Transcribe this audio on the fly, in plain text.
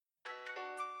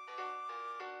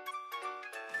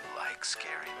like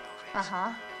scary movies?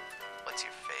 Uh-huh. What's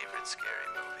your favorite scary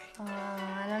movie?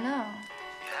 I don't know.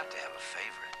 You have to have a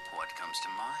favorite. What comes to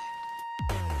mind?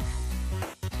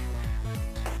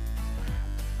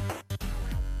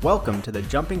 Welcome to the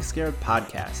Jumping Scared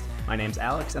podcast. My name's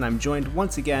Alex, and I'm joined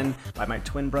once again by my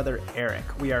twin brother, Eric.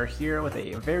 We are here with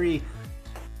a very,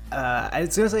 I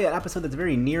was going to say an episode that's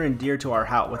very near and dear to our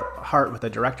heart with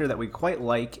a director that we quite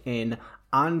like in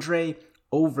André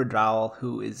Øvredal,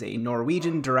 who is a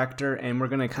Norwegian director, and we're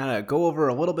going to kind of go over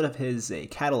a little bit of his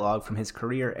catalog from his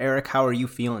career. Eric, how are you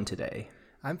feeling today?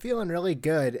 I'm feeling really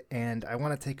good, and I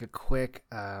want to take a quick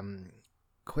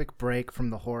break from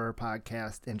the horror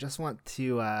podcast and just want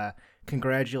to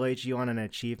congratulate you on an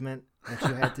achievement that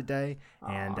you had today.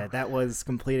 And that was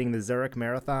completing the Zurich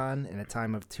Marathon in a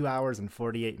time of 2 hours and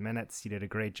 48 minutes. You did a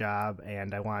great job,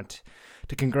 and I want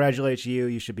to congratulate you.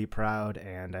 You should be proud,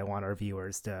 and I want our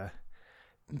viewers to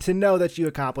know that you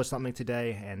accomplished something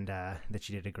today and that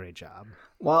you did a great job.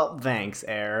 Well, thanks,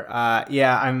 Air.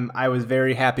 I was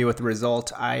very happy with the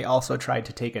result. I also tried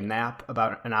to take a nap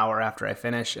about an hour after I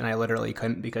finished, and I literally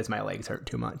couldn't because my legs hurt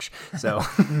too much. So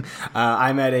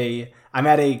I'm at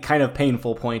a kind of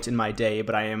painful point in my day,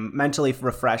 but I am mentally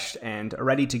refreshed and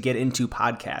ready to get into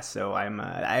podcasts. So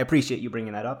I appreciate you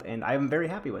bringing that up, and I'm very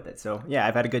happy with it. So yeah,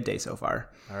 I've had a good day so far.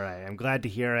 All right, I'm glad to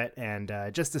hear it. And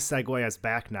just to segue us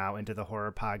back now into the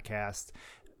horror podcast,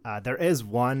 there is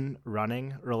one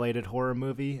running related horror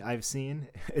movie I've seen.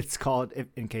 It's called,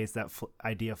 in case that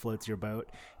idea floats your boat,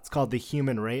 it's called The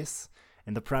Human Race.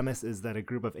 And the premise is that a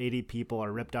group of 80 people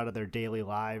are ripped out of their daily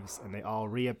lives and they all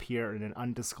reappear in an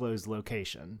undisclosed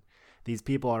location. These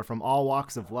people are from all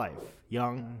walks of life: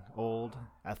 young, old,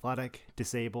 athletic,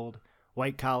 disabled,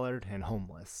 white-collared, and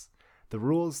homeless. The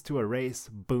rules to a race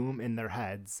boom in their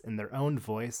heads in their own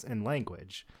voice and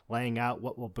language, laying out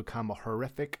what will become a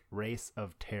horrific race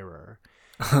of terror.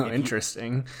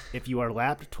 Interesting. If you are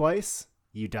lapped twice,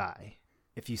 you die.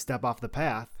 If you step off the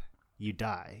path, you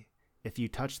die. If you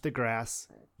touch the grass,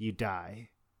 you die.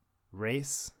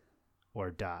 Race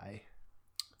or die.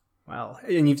 Well,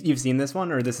 and you've seen this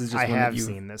one, or this is just I one have that you...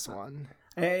 seen this one.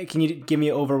 Can you give me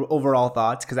overall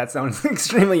thoughts? Because that sounds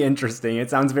extremely interesting. It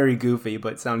sounds very goofy,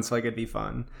 but sounds like it'd be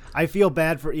fun. I feel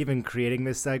bad for even creating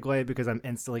this segue because I'm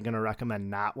instantly going to recommend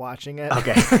not watching it.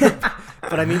 Okay.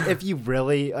 But I mean, if you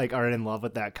really are in love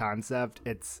with that concept,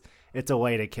 it's a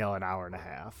way to kill an hour and a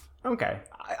half. Okay.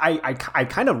 I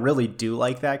kind of really do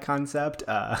like that concept.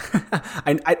 I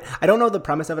don't know the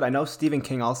premise of it. I know Stephen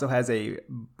King also has a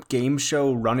game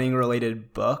show running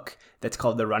related book that's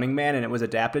called The Running Man, and it was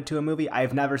adapted to a movie.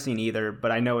 I've never seen either,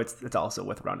 but I know it's also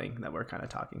with running that we're kind of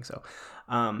talking. So,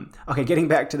 okay, getting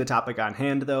back to the topic on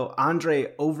hand, though,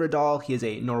 André Øvredal, he is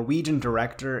a Norwegian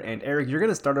director, and Eric, you're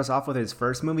going to start us off with his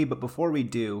first movie, but before we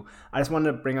do, I just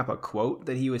wanted to bring up a quote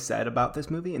that he was said about this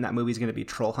movie, and that movie is going to be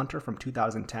Troll Hunter from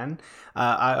 2010.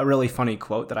 A really funny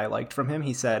quote that I liked from him.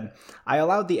 He said, "I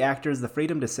allowed the actors the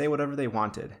freedom to say whatever they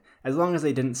wanted, as long as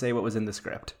they didn't say what was in the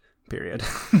script. Period."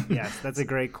 Yes, that's a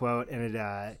great quote, and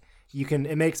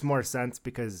it makes more sense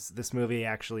because this movie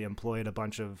actually employed a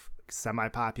bunch of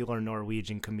semi-popular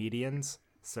Norwegian comedians,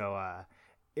 so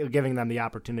giving them the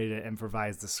opportunity to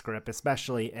improvise the script,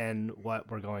 especially in what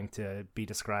we're going to be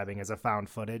describing as a found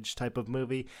footage type of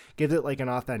movie, gives it like an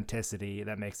authenticity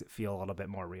that makes it feel a little bit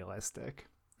more realistic.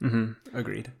 Mm-hmm.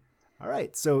 Agreed. All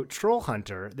right, so Troll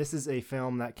Hunter, this is a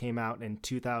film that came out in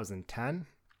 2010.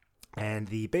 And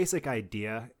the basic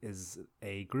idea is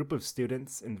a group of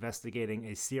students investigating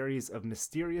a series of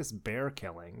mysterious bear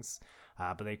killings,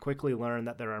 but they quickly learn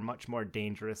that there are much more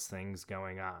dangerous things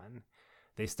going on.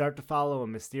 They start to follow a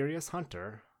mysterious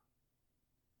hunter,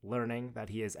 learning that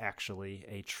he is actually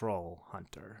a troll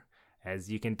hunter.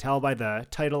 As you can tell by the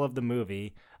title of the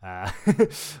movie,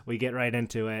 we get right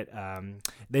into it.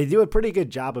 They do a pretty good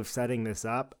job of setting this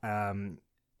up.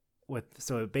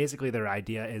 So basically their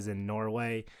idea is in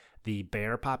Norway, the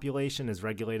bear population is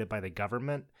regulated by the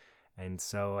government. And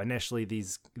so initially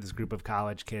this group of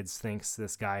college kids thinks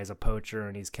this guy is a poacher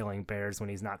and he's killing bears when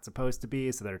he's not supposed to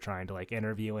be. So they're trying to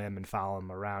interview him and follow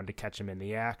him around to catch him in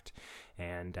the act.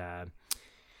 And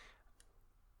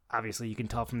obviously you can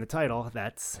tell from the title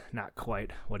that's not quite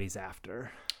what he's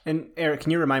after. And Eric,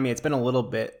 can you remind me, it's been a little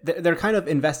bit, they're kind of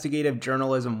investigative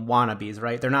journalism wannabes,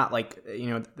 right? They're not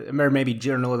or maybe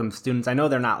journalism students. I know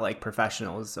they're not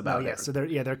professionals about it. So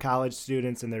they're college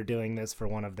students and they're doing this for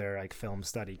one of their film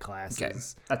study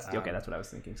classes. Okay. That's what I was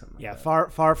thinking. Something like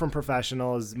that. Far from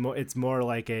professionals. It's more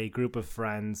like a group of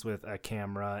friends with a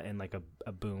camera and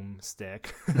a boom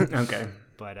stick. Okay.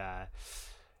 But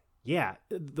Yeah,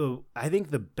 I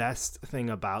think the best thing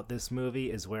about this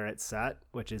movie is where it's set,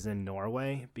 which is in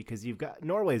Norway, because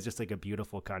Norway is just like a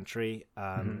beautiful country,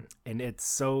 and it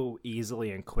so easily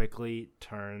and quickly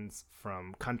turns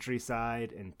from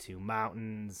countryside into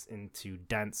mountains into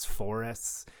dense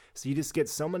forests. So you just get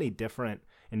so many different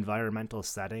environmental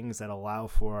settings that allow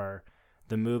for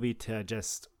the movie to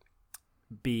just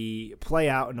play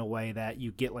out in a way that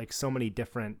you get like so many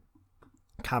different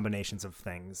combinations of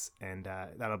things, and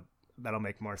that'll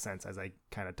make more sense as I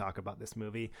kind of talk about this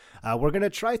movie. We're going to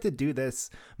try to do this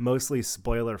mostly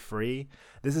spoiler free.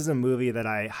 This is a movie that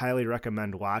I highly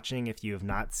recommend watching if you have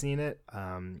not seen it.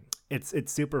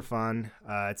 It's super fun.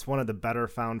 It's one of the better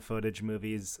found footage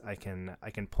movies I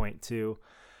can point to.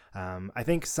 I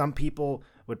think some people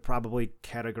would probably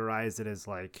categorize it as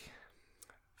like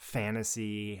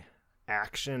fantasy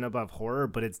action above horror,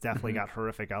 but it's definitely got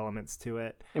horrific elements to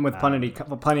it, and with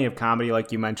plenty of comedy,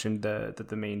 like you mentioned.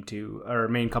 The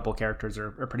main couple characters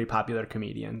are pretty popular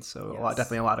comedians, so yes.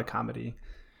 Definitely a lot of comedy.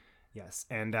 Yes,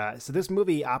 and so this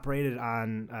movie operated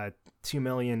on a $2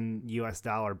 million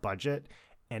budget,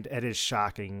 and it is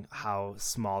shocking how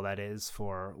small that is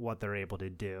for what they're able to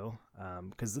do,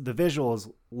 because the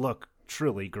visuals look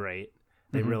truly great.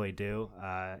 They really do,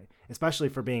 especially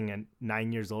for being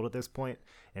 9 years old at this point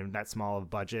and that small of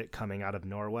budget coming out of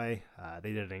Norway.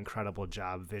 They did an incredible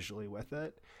job visually with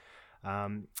it.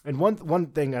 And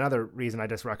another reason I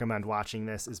just recommend watching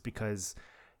this is because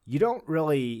you don't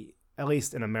really, at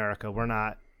least in America, we're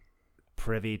not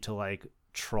privy to like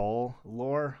troll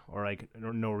lore or like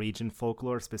Norwegian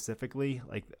folklore specifically.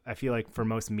 Like I feel like for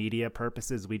most media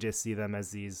purposes, we just see them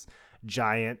as these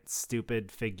giant,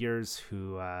 stupid figures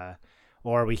who...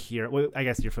 Or I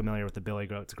guess you're familiar with the Billy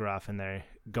Goats Gruff, and they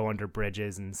go under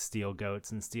bridges and steal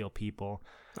goats and steal people.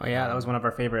 Oh yeah, that was one of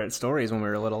our favorite stories when we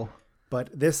were little.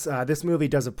 But this movie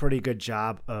does a pretty good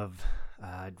job of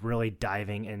really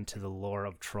diving into the lore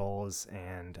of trolls,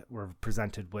 and we're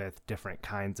presented with different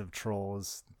kinds of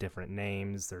trolls, different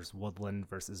names. There's woodland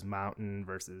versus mountain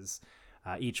versus...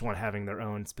 each one having their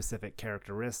own specific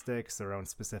characteristics, their own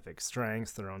specific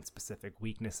strengths, their own specific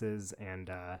weaknesses, and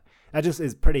that just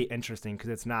is pretty interesting because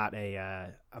it's not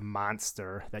a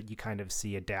monster that you kind of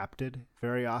see adapted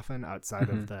very often outside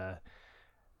of the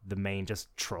main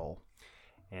just troll,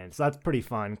 and so that's pretty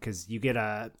fun because you get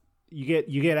a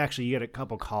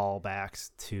couple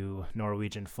callbacks to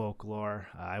Norwegian folklore.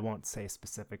 I won't say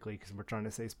specifically because we're trying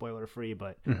to say spoiler free,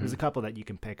 but there's a couple that you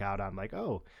can pick out on like,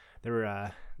 oh,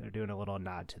 they're doing a little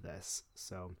nod to this.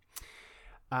 So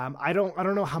I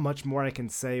don't know how much more I can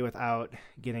say without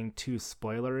getting too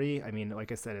spoilery. I mean,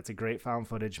 like I said, it's a great found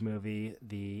footage movie.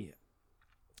 The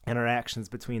interactions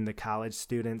between the college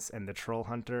students and the troll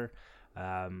hunter,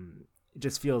 it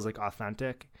just feels like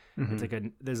authentic. It's like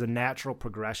there's a natural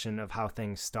progression of how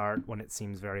things start when it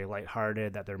seems very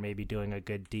lighthearted, that they're maybe doing a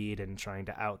good deed and trying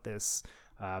to out this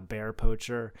bear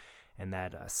poacher, and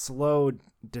that slow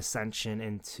descension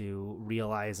into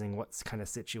realizing what kind of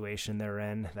situation they're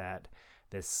in, that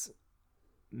this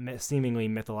seemingly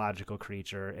mythological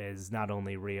creature is not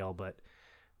only real, but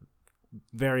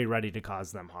very ready to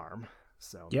cause them harm.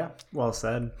 So yeah, well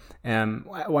said.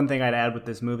 One thing I'd add with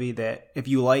this movie, that if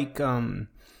you like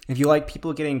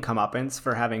people getting comeuppance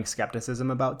for having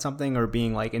skepticism about something or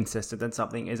being like insistent that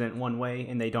something isn't one way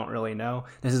and they don't really know,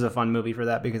 this is a fun movie for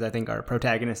that, because I think our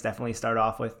protagonists definitely start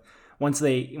off with, once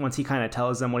he kind of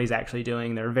tells them what he's actually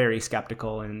doing, they're very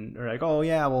skeptical and are like, oh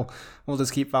yeah, we'll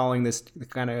just keep following this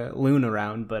kind of loon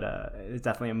around. But it's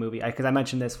definitely a movie, because I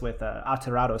mentioned this with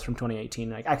Aterados from 2018,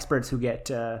 like experts who get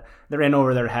they're in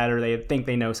over their head, or they think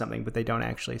they know something but they don't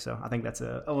actually. So I think that's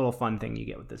a little fun thing you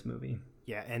get with this movie.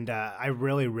 Yeah, and I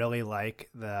really, really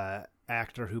like the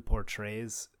actor who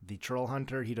portrays the troll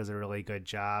hunter. He does a really good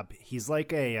job. He's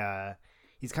like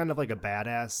he's kind of like a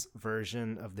badass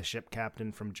version of the ship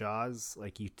captain from Jaws.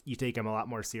 Like you take him a lot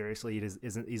more seriously.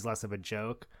 He's less of a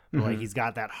joke, but like he's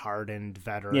got that hardened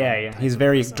veteran. Yeah. He's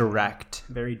very direct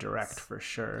for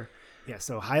sure. Yeah,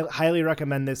 so highly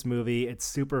recommend this movie. It's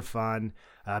super fun.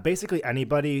 Basically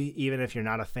anybody, even if you're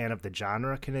not a fan of the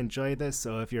genre, can enjoy this.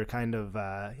 So if you're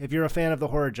if you're a fan of the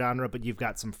horror genre, but you've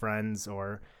got some friends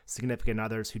or significant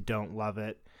others who don't love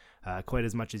it quite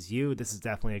as much as you, this is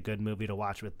definitely a good movie to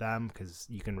watch with them, because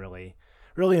you can really,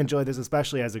 really enjoy this,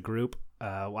 especially as a group.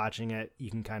 Watching it,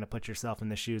 you can kind of put yourself in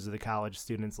the shoes of the college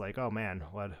students, like, oh man,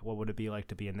 what would it be like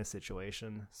to be in this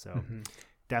situation? So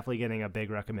definitely getting a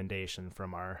big recommendation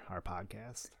from our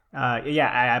podcast. Yeah,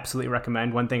 I absolutely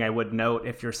recommend. One thing I would note,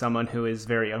 if you're someone who is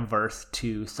very averse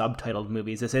to subtitled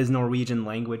movies, this is Norwegian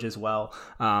language as well.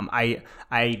 I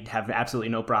have absolutely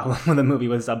no problem with a movie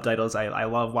with subtitles. I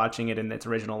love watching it in its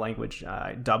original language.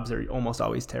 Dubs are almost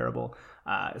always terrible.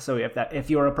 So if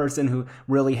you're a person who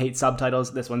really hates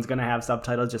subtitles, this one's going to have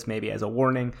subtitles, just maybe as a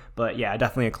warning. But yeah,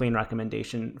 definitely a clean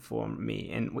recommendation for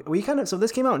me. And we kind of, so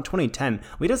this came out in 2010.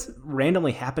 We just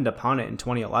randomly happened upon it in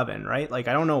 2011, right? Like,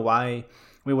 I don't know why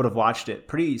we would have watched it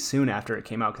pretty soon after it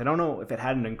came out, because I don't know if it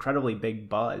had an incredibly big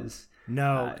buzz.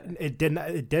 No, it didn't.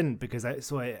 It didn't, because I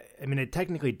mean, it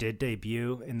technically did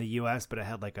debut in the U.S., but it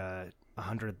had like I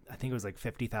think it was like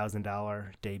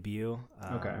 $50,000 debut.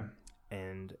 Okay.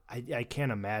 And I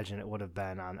can't imagine it would have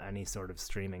been on any sort of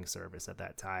streaming service at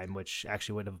that time, which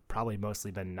actually would have probably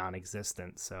mostly been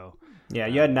non-existent. So yeah,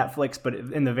 you had Netflix, but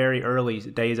in the very early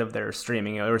days of their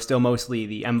streaming, it was still mostly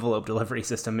the envelope delivery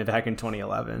system back in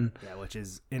 2011. Yeah, which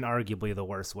is inarguably the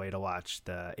worst way to watch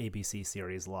the ABC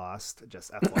series Lost,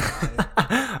 just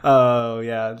FYI. Oh,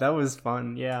 yeah, that was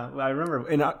fun. Yeah, I remember.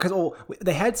 Because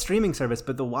they had streaming service,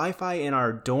 but the Wi-Fi in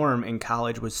our dorm in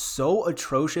college was so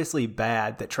atrociously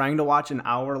bad that trying to watch an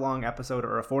hour-long episode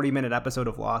or a 40-minute episode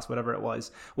of Lost, whatever it was,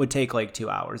 would take like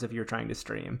 2 hours if you're trying to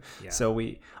stream. Yeah. So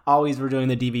we always were doing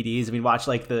the DVDs. We'd watch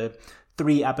like the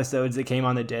 3 episodes that came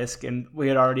on the disc, and we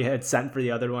had already sent for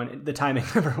the other one. The timing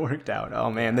never worked out.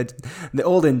 Oh man, the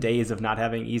olden days of not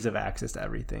having ease of access to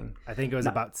everything. I think it was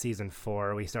about season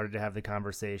 4 we started to have the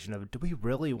conversation of, do we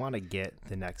really want to get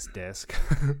the next disc?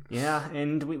 Yeah,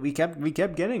 and we kept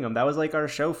getting them. That was like our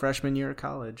show freshman year of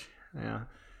college. Yeah.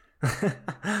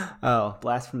 Oh,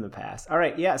 blast from the past. All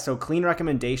right, yeah, so clean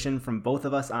recommendation from both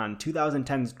of us on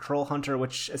 2010's Troll Hunter,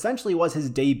 which essentially was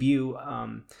his debut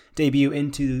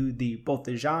into both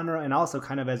the genre and also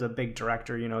kind of as a big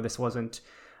director. This wasn't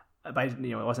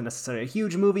it wasn't necessarily a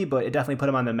huge movie, but it definitely put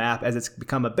him on the map, as it's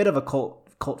become a bit of a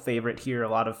cult favorite here. A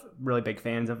lot of really big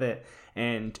fans of it,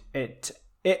 and it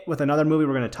with another movie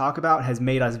we're going to talk about has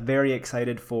made us very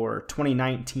excited for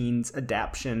 2019's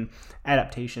adaptation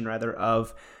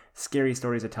of Scary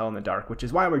Stories to Tell in the Dark, which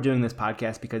is why we're doing this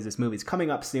podcast, because this movie's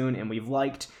coming up soon, and we've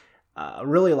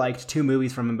really liked 2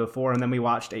 movies from him before, and then we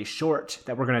watched a short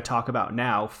that we're going to talk about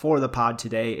now for the pod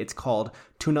today. It's called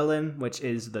Tunnelen, which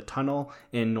is the tunnel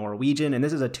in Norwegian, and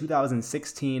this is a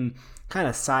 2016 kind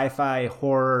of sci-fi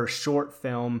horror short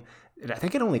film. I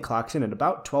think it only clocks in at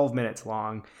about 12 minutes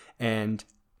long, and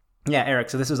yeah, Eric,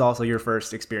 so this was also your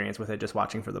first experience with it, just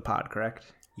watching for the pod, correct?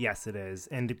 Yes, it is.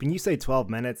 And when you say 12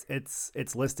 minutes,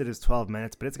 it's listed as 12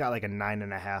 minutes, but it's got like a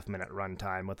 9.5-minute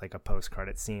runtime with like a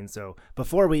post-credit scene. So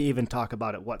before we even talk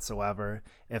about it whatsoever,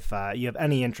 if you have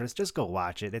any interest, just go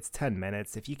watch it. It's 10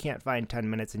 minutes. If you can't find 10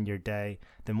 minutes in your day,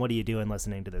 then what are you doing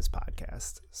listening to this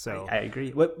podcast? So I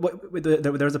agree.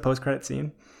 There was a post-credit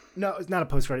scene? No, it's not a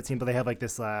post-credit scene, but they have like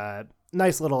this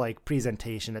nice little like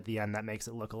presentation at the end that makes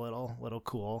it look a little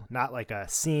cool. Not like a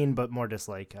scene, but more just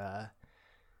like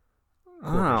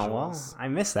cool visuals. Well, I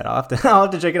missed that. I'll have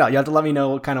to check it out. You have to let me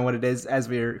know what it is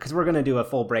because we're going to do a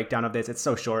full breakdown of this. It's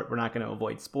so short. We're not going to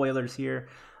avoid spoilers here.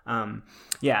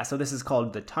 So this is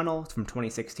called The Tunnel. It's from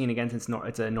 2016. Again,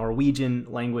 it's a Norwegian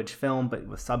language film, but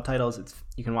with subtitles.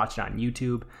 You can watch it on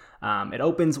YouTube. It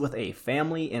opens with a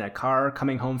family in a car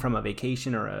coming home from a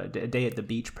vacation or a day at the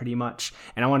beach, pretty much.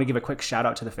 And I want to give a quick shout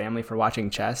out to the family for watching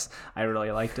chess. I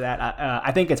really liked that.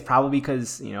 I think it's probably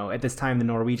because at this time the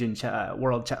Norwegian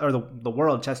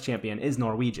world chess champion is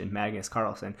Norwegian, Magnus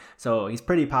Carlsen. So he's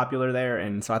pretty popular there,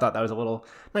 and so I thought that was a little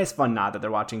nice fun nod that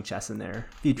they're watching chess in their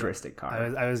futuristic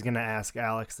car. I was gonna ask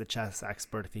Alex, the chess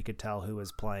expert, if he could tell who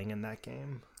was playing in that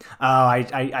game. Oh,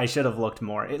 I should have looked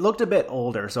more. It looked a bit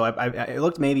older, so it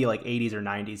looked maybe like 80s or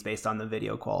 90s based on the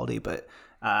video quality, but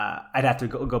I'd have to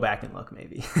go back and look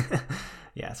maybe.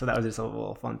 Yeah, so that was just a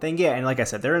little fun thing. Yeah, and like I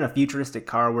said, they're in a futuristic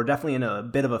car. We're definitely in a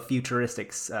bit of a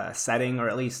futuristic setting, or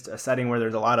at least a setting where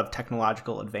there's a lot of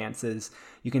technological advances.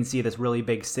 You can see this really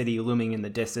big city looming in the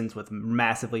distance with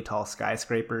massively tall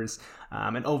skyscrapers.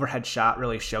 An overhead shot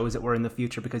really shows that we're in the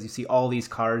future because you see all these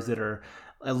cars that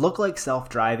look like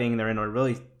self-driving. They're in a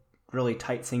really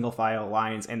tight single file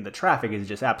lines, and the traffic is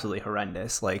just absolutely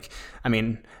horrendous.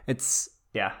 It's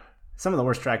some of the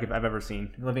worst traffic I've ever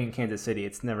seen. Living in Kansas City,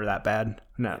 it's never that bad.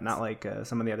 No, not like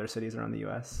some of the other cities around the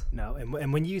U.S. No,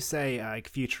 and when you say like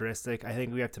futuristic, I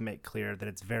think we have to make clear that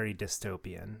it's very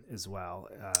dystopian as well.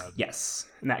 Yes,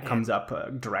 and that comes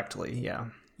up directly. Yeah.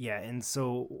 Yeah, and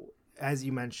so as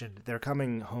you mentioned, they're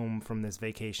coming home from this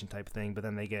vacation type thing, but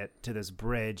then they get to this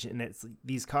bridge, and it's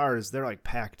these cars. They're like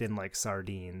packed in like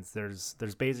sardines. There's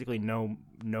basically no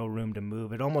room to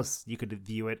move. It almost, you could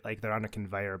view it like they're on a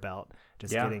conveyor belt,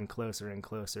 just getting closer and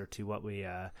closer to what we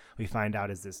find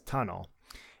out is this tunnel.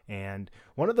 And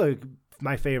one of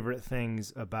my favorite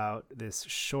things about this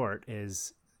short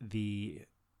is the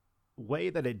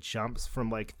way that it jumps from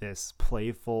like this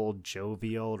playful,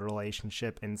 jovial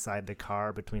relationship inside the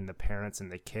car between the parents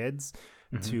and the kids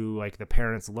to like the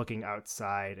parents looking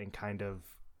outside and kind of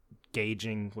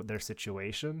gauging their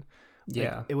situation.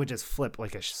 Yeah. Like, it would just flip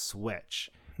like a switch.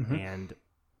 And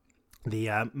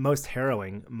the most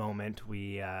harrowing moment,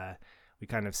 we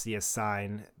kind of see a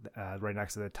sign right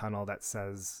next to the tunnel that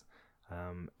says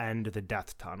end the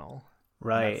death tunnel.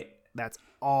 Right. That's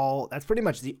pretty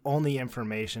much the only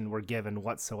information we're given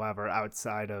whatsoever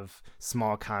outside of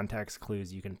small context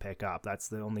clues you can pick up. That's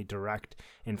the only direct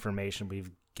information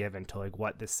we've given to like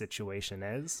what this situation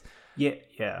is.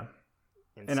 Yeah.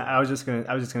 And I was just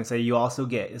gonna say, you also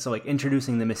get, so like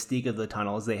introducing the mystique of the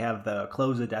tunnels. They have the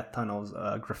close the death tunnels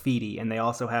graffiti, and they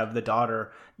also have the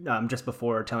daughter just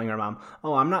before telling her mom,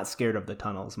 "Oh, I'm not scared of the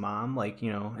tunnels, mom." Like,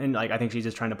 you know, and like I think she's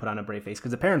just trying to put on a brave face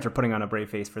because the parents are putting on a brave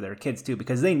face for their kids too,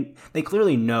 because they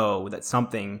clearly know that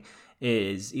something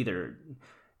is either,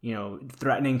 you know,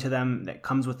 threatening to them that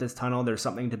comes with this tunnel. There's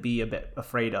something to be a bit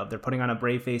afraid of. They're putting on a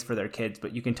brave face for their kids,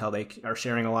 but you can tell they are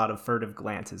sharing a lot of furtive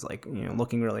glances, like, you know,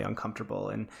 looking really uncomfortable,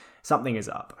 and something is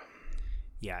up.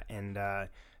 Yeah, and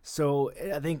so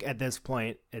I think at this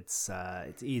point it's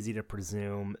easy to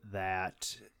presume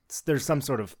that there's some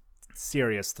sort of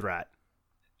serious threat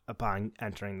upon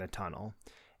entering the tunnel,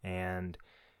 and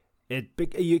it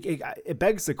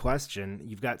begs the question: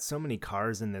 you've got so many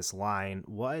cars in this line.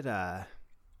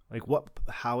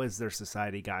 How has their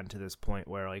society gotten to this point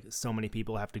where like so many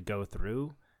people have to go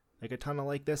through like a tunnel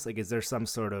like this? Like, is there some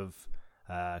sort of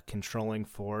controlling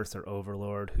force or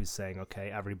overlord who's saying, okay,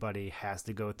 everybody has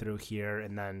to go through here,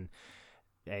 and then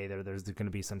there's going to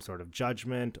be some sort of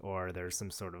judgment, or there's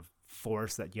some sort of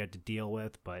force that you had to deal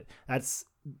with? But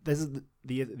this is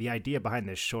the idea behind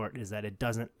this short, is that it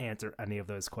doesn't answer any of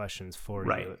those questions for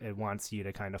you. It wants you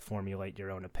to kind of formulate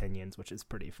your own opinions, which is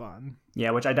pretty fun.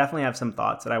 Yeah, which I definitely have some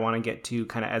thoughts that I want to get to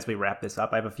kind of as we wrap this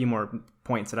up. I have a few more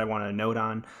points that I want to note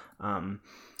on.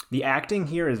 The acting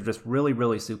here is just really,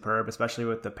 really superb, especially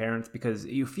with the parents, because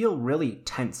you feel really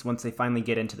tense once they finally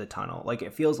get into the tunnel. Like,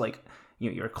 it feels like, you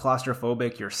know, you're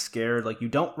claustrophobic, you're scared, like you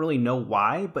don't really know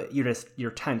why, but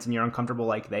you're tense and you're uncomfortable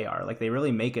like they are. Like, they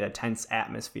really make it a tense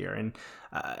atmosphere, and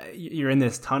you're in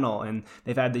this tunnel, and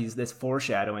they've had this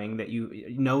foreshadowing that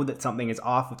you know that something is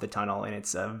off with the tunnel, and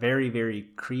it's very, very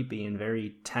creepy and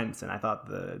very tense. And I thought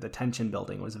the tension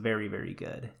building was very, very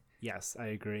good. Yes, I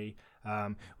agree.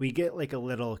 We get like a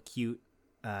little cute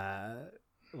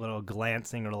little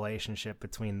glancing relationship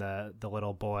between the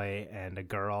little boy and a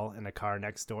girl in a car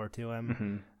next door to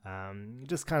him.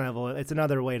 Just kind of it's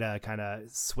another way to kind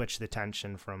of switch the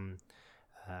tension from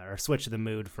or switch the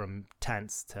mood from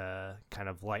tense to kind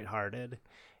of lighthearted,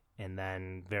 and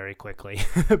then very quickly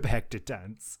back to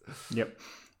tense. Yep.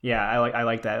 Yeah, I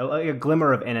like that. Like a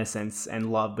glimmer of innocence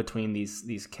and love between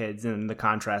these kids, and the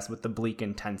contrast with the bleak,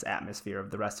 intense atmosphere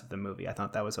of the rest of the movie. I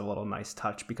thought that was a little nice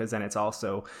touch, because then it's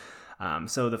also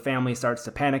so the family starts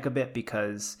to panic a bit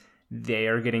because they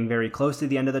are getting very close to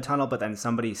the end of the tunnel, but then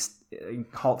somebody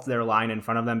halts their line in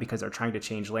front of them because they're trying to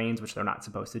change lanes, which they're not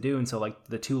supposed to do. And so like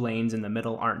the two lanes in the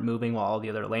middle aren't moving while all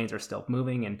the other lanes are still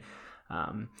moving, and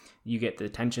you get the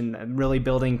tension really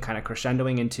building, kind of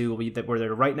crescendoing into where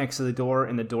they're right next to the door,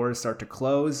 and the doors start to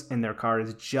close, and their car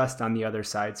is just on the other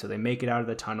side. So they make it out of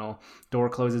the tunnel, door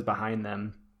closes behind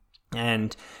them.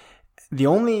 And the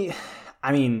only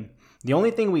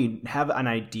thing we have an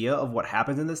idea of what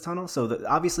happens in this tunnel. So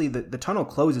obviously the tunnel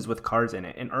closes with cars in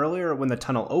it. And earlier when the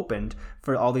tunnel opened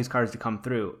for all these cars to come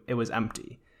through, it was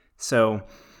empty. So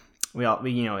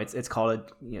it's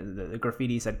called, the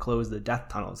graffiti said close the death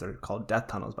tunnels. They're called death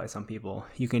tunnels by some people.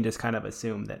 You can just kind of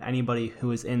assume that anybody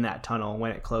who is in that tunnel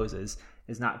when it closes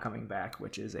is not coming back,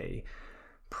 which is a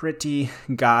pretty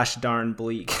gosh darn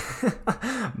bleak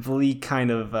kind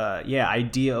of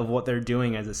idea of what they're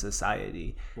doing as a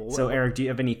society. So Eric, do you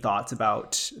have any thoughts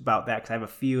about that? Because I have a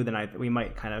few, then we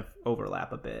might kind of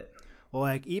overlap a bit. Well,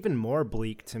 like even more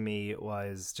bleak to me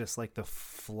was just like the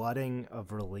flooding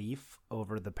of relief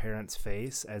over the parents'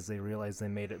 face as they realize they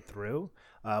made it through,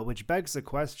 which begs the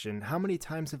question: how many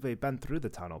times have they been through the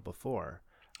tunnel before?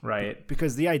 Right.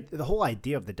 Because the whole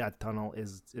idea of the death tunnel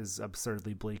is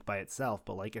absurdly bleak by itself.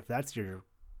 But like if that's your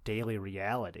daily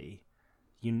reality,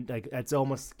 it's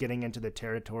almost getting into the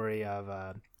territory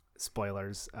of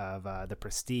spoilers of The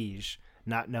Prestige,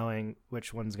 not knowing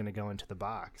which one's going to go into the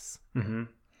box. Mm-hmm.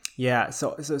 Yeah.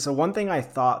 So one thing I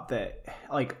thought that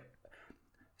like.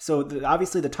 So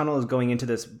obviously the tunnel is going into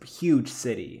this huge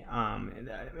city,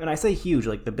 and I say huge,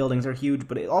 like the buildings are huge,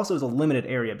 but it also is a limited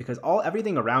area because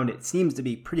everything around it seems to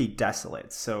be pretty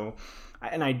desolate. So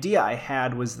an idea I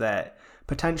had was that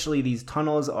potentially these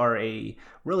tunnels are a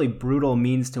really brutal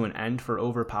means to an end for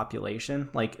overpopulation.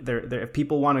 Like if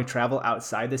people want to travel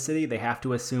outside the city, they have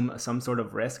to assume some sort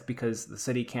of risk because the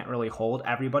city can't really hold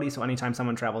everybody. So anytime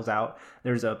someone travels out,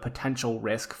 there's a potential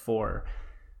risk for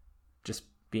just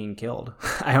being killed.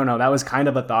 I don't know. That was kind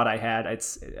of a thought I had.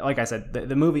 It's like I said,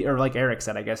 the movie, or like Eric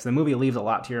said, I guess the movie leaves a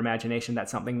lot to your imagination.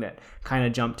 That's something that kind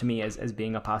of jumped to me as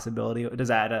being a possibility. How does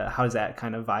that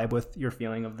kind of vibe with your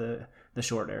feeling of the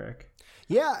short, Eric?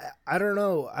 Yeah, I don't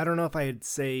know. I don't know if I'd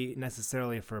say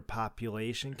necessarily for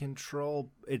population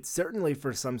control. It's certainly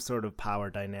for some sort of power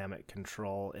dynamic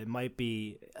control. It might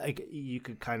be like you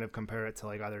could kind of compare it to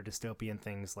like other dystopian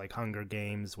things like Hunger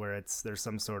Games, where there's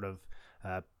some sort of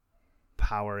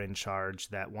power in charge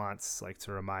that wants like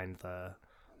to remind the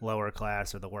lower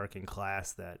class or the working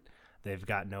class that they've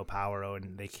got no power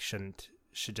and they should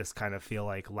just kind of feel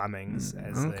like lemmings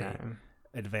as they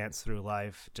advance through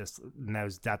life. Just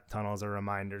those death tunnels are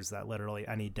reminders that literally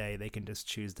any day they can just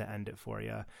choose to end it for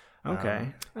you. I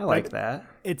like that.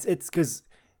 It's because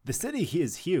the city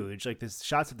is huge. Like the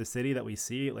shots of the city that we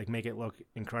see like make it look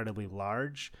incredibly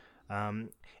large. And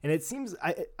it seems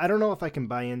I don't know if I can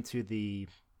buy into the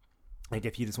like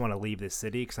if you just want to leave the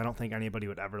city, because I don't think anybody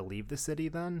would ever leave the city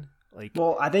then. Like,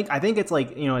 well, I think it's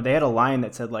like, you know, they had a line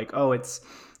that said like, oh, it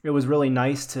was really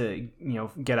nice to, you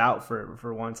know, get out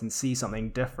for once and see something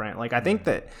different. Like, I think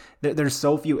that there's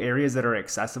so few areas that are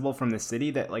accessible from the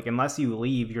city that like unless you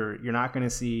leave, you're not going to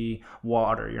see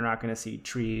water, you're not going to see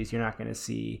trees, you're not going to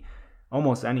see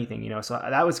almost anything, you know. So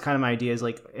that was kind of my idea, is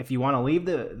like if you want to leave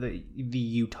the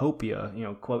utopia, you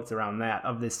know, quotes around that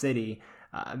of the city.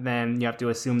 Then you have to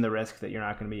assume the risk that you're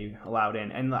not going to be allowed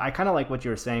in. And I kind of like what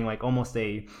you were saying, like almost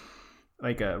a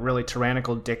really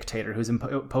tyrannical dictator who's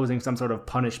imposing some sort of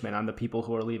punishment on the people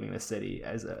who are leaving the city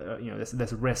as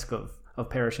this risk of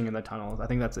perishing in the tunnels. I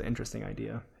think that's an interesting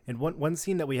idea. And one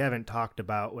scene that we haven't talked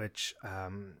about, which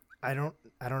I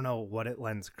don't know what it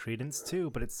lends credence to,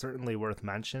 but it's certainly worth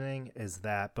mentioning, is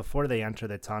that before they enter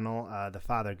the tunnel, the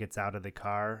father gets out of the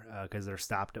car because they're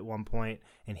stopped at one point,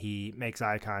 and he makes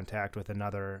eye contact with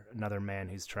another man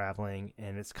who's traveling,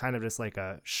 and it's kind of just like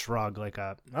a shrug, like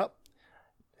a, oh,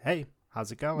 hey,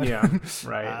 how's it going? Yeah,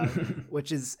 right.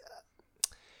 Which is,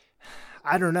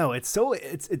 I don't know. It's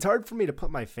hard for me to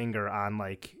put my finger on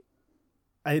like.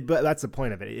 But that's the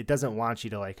point of it. It doesn't want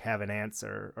you to like have an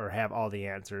answer or have all the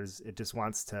answers. It just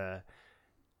wants to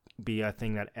be a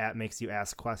thing that makes you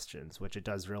ask questions, which it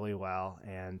does really well.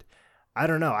 And I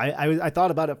don't know. I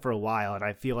thought about it for a while, and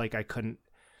I feel like I couldn't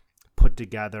put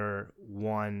together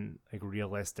one like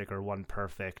realistic or one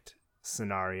perfect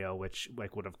scenario which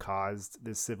like would have caused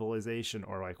this civilization,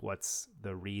 or like what's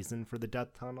the reason for the death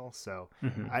tunnel. So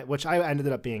which I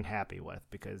ended up being happy with,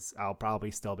 because I'll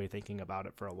probably still be thinking about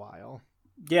it for a while.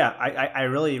 Yeah, I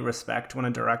really respect when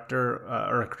a director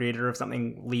or a creator of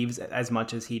something leaves as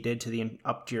much as he did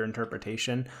up to your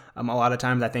interpretation. A lot of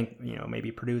times I think, you know,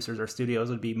 maybe producers or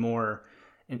studios would be more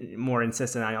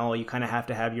insistent on, oh, you kind of have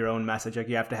to have your own message, like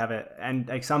you have to have it and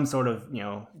like some sort of, you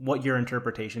know, what your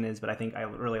interpretation is. But I think I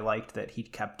really liked that he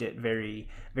kept it very,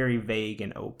 very vague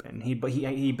and open.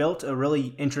 He built a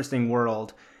really interesting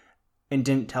world and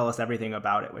didn't tell us everything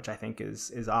about it, which I think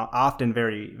is often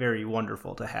very, very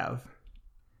wonderful to have.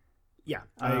 Yeah,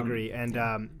 I agree. And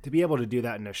to be able to do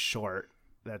that in a short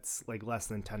that's like less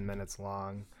than 10 minutes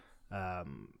long,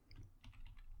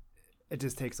 it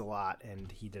just takes a lot,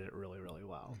 and he did it really, really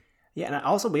well. Yeah, and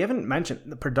also we haven't mentioned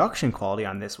the production quality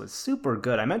on this was super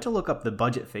good. I meant to look up the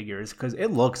budget figures because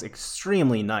it looks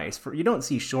extremely nice. You don't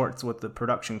see shorts with the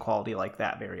production quality like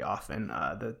that very often.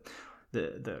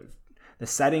 The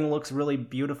setting looks really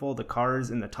beautiful. The cars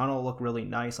in the tunnel look really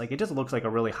nice. Like, it just looks like a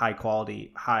really high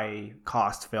quality, high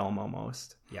cost film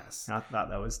almost. Yes. And I thought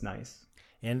that was nice.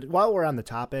 And while we're on the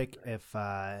topic,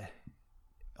 I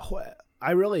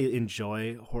really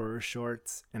enjoy horror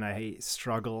shorts, and I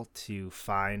struggle to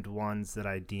find ones that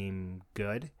I deem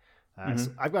good.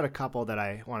 So I've got a couple that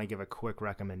I want to give a quick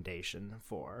recommendation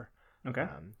for. Okay.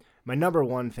 My number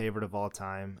one favorite of all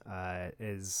time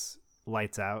is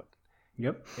Lights Out.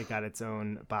 Yep. It got its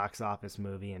own box office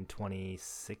movie in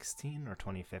 2016 or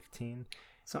 2015.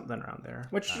 Something around there,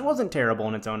 which wasn't terrible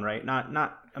in its own right.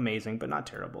 Not amazing, but not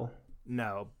terrible.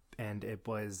 No, and it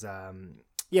was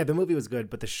Yeah, the movie was good,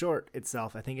 but the short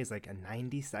itself, I think, is like a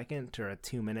 90-second or a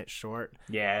 2-minute short.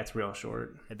 Yeah, it's real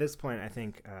short. At this point, I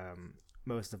think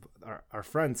most of our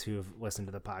friends who've listened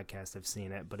to the podcast have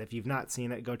seen it. But if you've not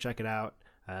seen it, go check it out.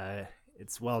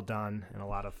 It's well done and a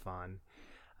lot of fun.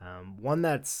 One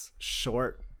that's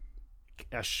short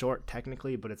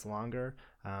technically, but it's longer.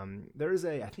 There's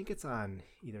I think it's on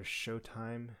either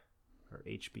Showtime or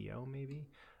HBO maybe.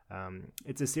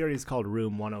 It's a series called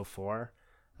Room 104.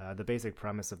 The basic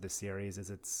premise of the series is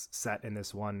it's set in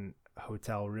this one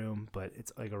hotel room, but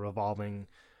it's like a revolving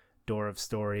door of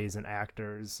stories and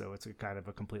actors, so it's a kind of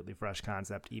a completely fresh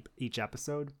concept each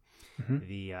episode. Mm-hmm.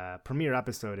 The premiere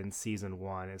episode in season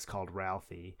 1 is called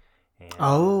Ralphie.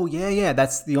 And, yeah,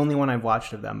 that's the only one I've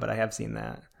watched of them, but I have seen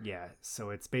that. Yeah, so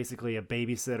it's basically a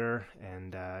babysitter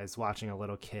and is watching a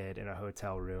little kid in a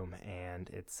hotel room, and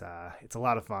it's a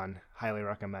lot of fun. Highly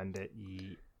recommend it.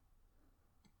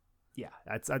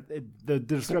 The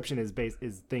description is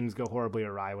things go horribly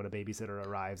awry when a babysitter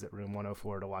arrives at room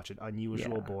 104 to watch an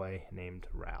unusual boy named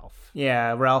Ralph.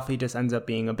 Yeah, Ralphie just ends up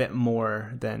being a bit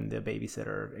more than the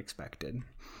babysitter expected.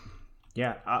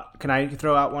 Yeah, can I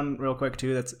throw out one real quick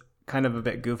too that's kind of a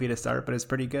bit goofy to start, but it's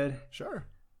pretty good? Sure.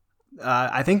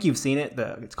 I think you've seen it.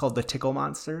 It's called The Tickle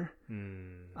Monster.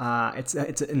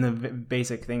 It's in the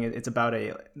basic thing. It's about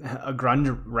a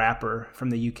grunge rapper from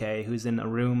the UK who's in a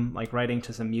room like writing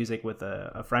to some music with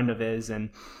a friend of his, and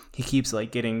he keeps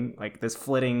like getting like this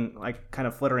kind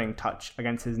of flittering touch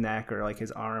against his neck or like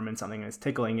his arm and something that's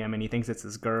tickling him, and he thinks it's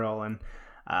this girl, and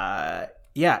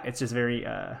it's just very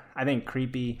I think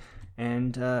creepy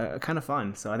and kind of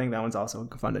fun. So I think that one's also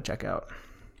fun to check out.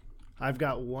 I've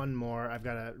got one more. I've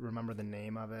got to remember the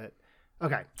name of it.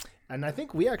 Okay. And I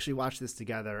think we actually watched this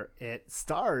together. It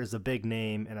stars a big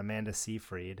name in Amanda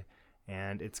Seyfried,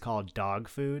 and it's called Dog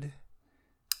Food.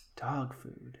 Dog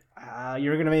Food.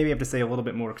 You're going to maybe have to say a little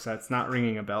bit more because that's not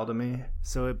ringing a bell to me.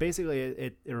 So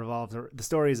it revolves. The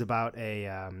story is about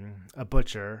a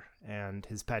butcher and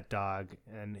his pet dog,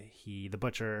 and the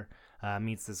butcher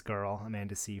meets this girl,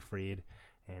 Amanda Seyfried,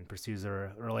 and pursues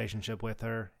a relationship with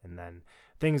her, and then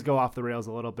things go off the rails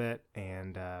a little bit,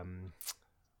 and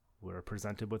we're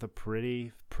presented with a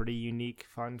pretty unique,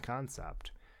 fun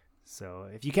concept. So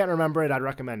if you can't remember it, I'd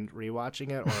recommend rewatching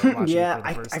it or watching it for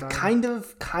the first time. I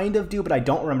kind of do, but I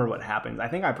don't remember what happens. I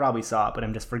think I probably saw it, but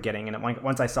I'm just forgetting. And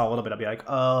once I saw a little bit, I'll be like,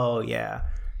 oh yeah.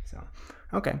 So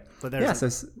okay, so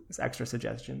it's extra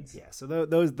suggestions. Yeah, so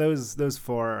those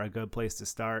 4 are a good place to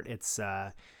start. It's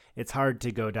hard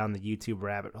to go down the YouTube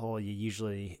rabbit hole. You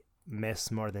usually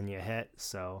miss more than you hit,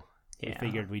 so we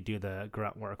figured we'd do the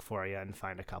grunt work for you and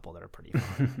find a couple that are pretty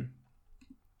fun.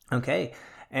 Okay,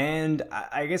 and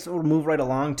I guess we'll move right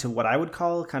along to what I would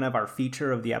call kind of our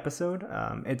feature of the episode.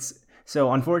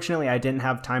 So unfortunately, I didn't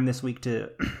have time this week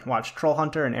to watch Troll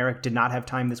Hunter, and Eric did not have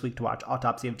time this week to watch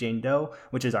Autopsy of Jane Doe,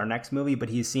 which is our next movie, but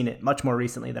he's seen it much more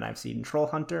recently than I've seen Troll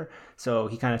Hunter, so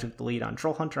he kind of took the lead on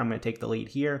Troll Hunter. I'm going to take the lead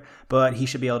here, but he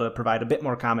should be able to provide a bit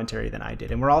more commentary than I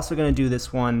did. And we're also going to do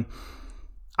this one,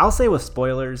 I'll say with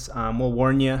spoilers. We'll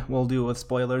warn you, we'll do it with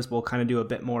spoilers. We'll kind of do a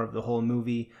bit more of the whole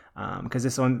movie, because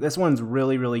this one's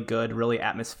really, really good, really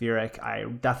atmospheric. I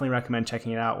definitely recommend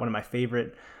checking it out. One of my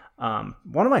favorite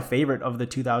of the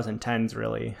 2010s,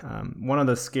 really. One of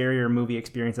the scarier movie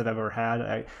experiences I've ever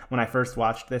had. When I first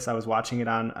watched this, I was watching it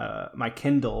on my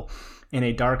Kindle in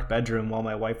a dark bedroom while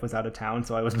my wife was out of town,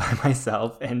 so I was by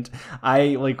myself, and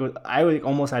I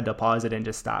almost had to pause it and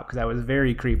just stop because I was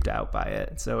very creeped out by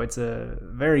it. So it's a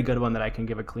very good one that I can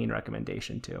give a clean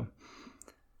recommendation to.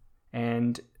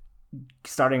 And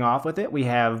starting off with it, we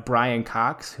have Brian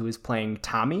Cox, who is playing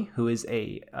Tommy, who is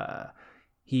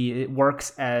he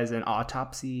works as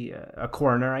a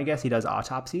coroner, I guess. He does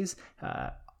autopsies.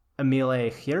 Emile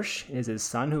Hirsch is his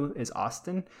son, who is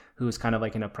Austin, who is kind of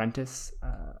like an apprentice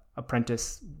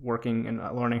working and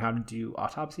learning how to do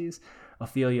autopsies.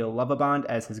 Ophelia Lovabond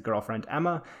as his girlfriend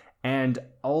Emma, and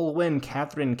Olwen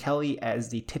Catherine Kelly as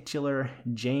the titular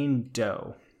Jane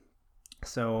Doe.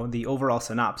 So the overall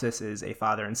synopsis is a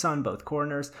father and son, both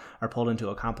coroners, are pulled into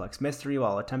a complex mystery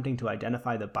while attempting to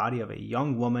identify the body of a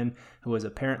young woman who was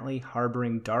apparently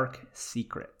harboring dark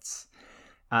secrets.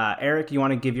 Eric, you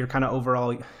want to give your kind of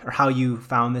overall, or how you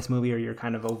found this movie, or your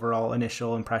kind of overall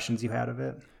initial impressions you had of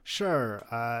it? Sure.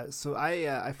 So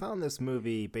I found this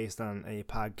movie based on a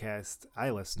podcast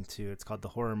I listened to. It's called the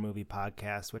Horror Movie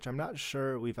Podcast, which I'm not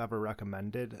sure we've ever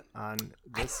recommended on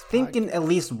this. I think at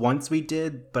least once we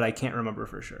did, but I can't remember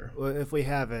for sure. Well, if we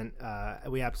haven't,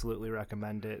 we absolutely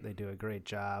recommend it. They do a great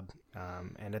job.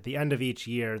 And at the end of each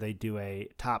year, they do a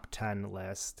top 10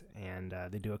 list, and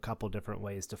they do a couple different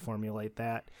ways to formulate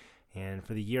that. And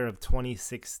for the year of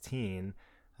 2016,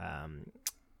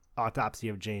 Autopsy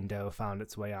of Jane Doe found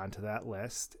its way onto that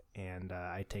list, and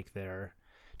I take their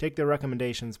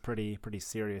recommendations pretty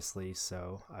seriously.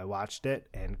 So I watched it,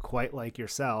 and quite like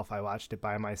yourself, I watched it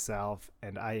by myself,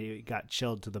 and I got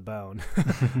chilled to the bone.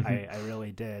 I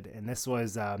really did. And this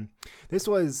was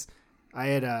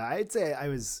I'd say I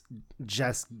was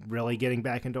just really getting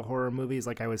back into horror movies.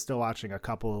 Like, I was still watching a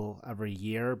couple every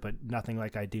year, but nothing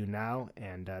like I do now.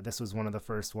 And this was one of the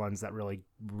first ones that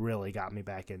really got me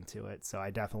back into it. So I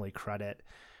definitely credit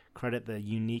the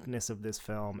uniqueness of this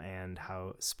film and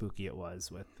how spooky it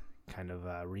was, with kind of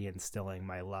reinstilling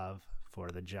my love for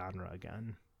the genre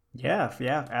again. Yeah,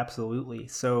 absolutely.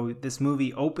 So this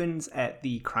movie opens at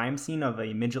the crime scene of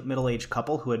a middle-aged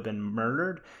couple who had been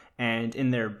murdered, and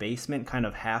in their basement, kind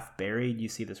of half buried, you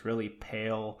see this really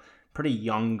pale, pretty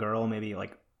young girl, maybe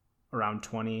like around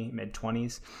 20,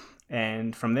 mid-20s.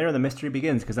 And from there, the mystery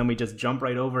begins, because then we just jump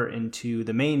right over into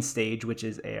the main stage, which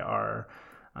is our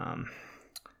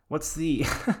what's the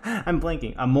I'm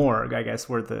blanking, a morgue, I guess,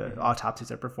 where the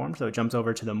autopsies are performed. So it jumps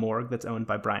over to the morgue that's owned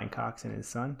by Brian Cox and his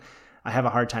son. I have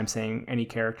a hard time saying any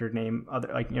character name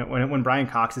other, like, you know, when Brian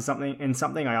Cox is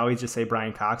something, I always just say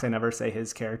Brian Cox. I never say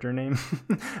his character name,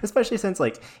 especially since,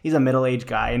 like, he's a middle-aged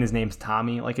guy and his name's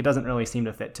Tommy. Like, it doesn't really seem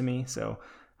to fit to me, so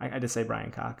I just say Brian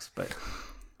Cox. But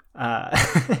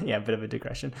yeah, a bit of a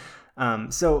digression.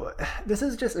 So this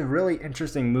is just a really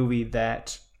interesting movie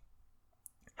that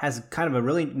has kind of a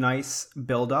really nice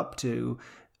build up to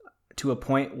a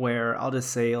point where I'll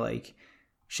just say, like,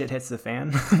 shit hits the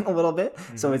fan a little bit.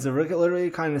 Mm-hmm. So it's a literally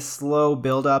kind of slow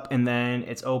build up, and then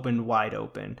it's opened wide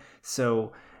open.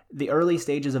 So the early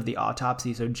stages of the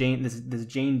autopsy. So this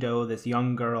Jane Doe, this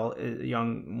young girl,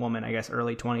 young woman, I guess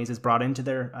early 20s, is brought into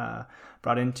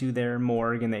their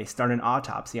morgue, and they start an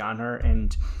autopsy on her.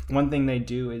 And one thing they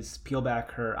do is peel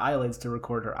back her eyelids to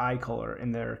record her eye color,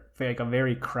 and they're like a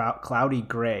very cloudy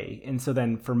gray. And so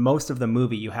then for most of the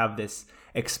movie, you have this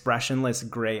expressionless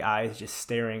gray eyes just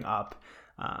staring up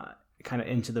kind of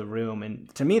into the room.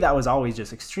 And to me, that was always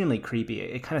just extremely creepy.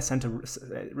 It kind of sent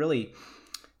really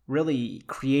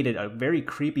created a very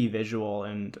creepy visual,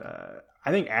 and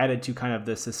I think added to kind of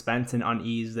the suspense and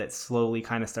unease that slowly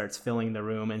kind of starts filling the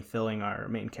room and filling our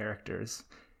main characters.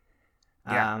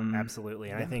 Yeah,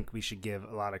 absolutely. And yeah. I think we should give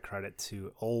a lot of credit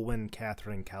to Olwen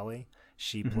Catherine Kelly.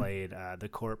 She played the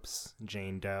corpse,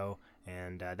 Jane Doe,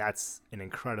 and that's an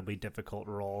incredibly difficult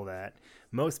role that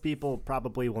most people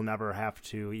probably will never have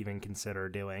to even consider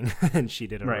doing, and she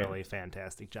did a really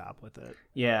fantastic job with it.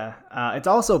 Yeah, it's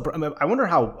also, I wonder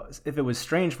if it was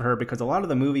strange for her, because a lot of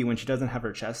the movie, when she doesn't have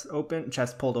her chest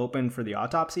pulled open for the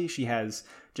autopsy, she's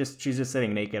just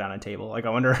sitting naked on a table. Like, I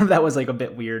wonder if that was like a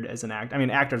bit weird as an act. I mean,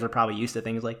 actors are probably used to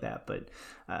things like that, but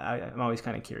I'm always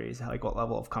kind of curious like what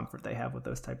level of comfort they have with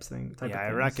those types of things. I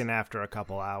reckon after a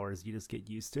couple hours, you just get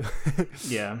used to it.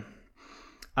 Yeah.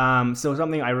 So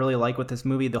something I really like with this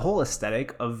movie, the whole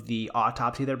aesthetic of the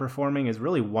autopsy they're performing is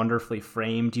really wonderfully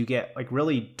framed. You get like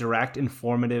really direct,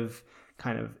 informative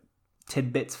kind of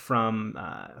tidbits from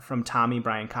Tommy,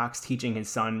 Brian Cox, teaching his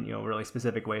son, really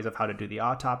specific ways of how to do the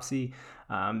autopsy.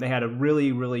 They had a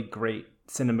really, really great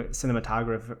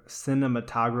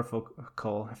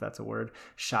cinematographical, if that's a word,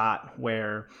 shot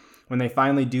where when they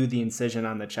finally do the incision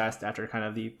on the chest after kind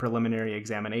of the preliminary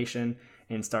examination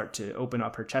and start to open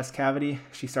up her chest cavity,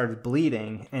 she starts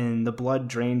bleeding, and the blood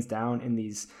drains down in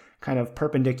these kind of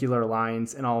perpendicular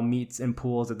lines and all meets and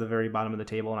pools at the very bottom of the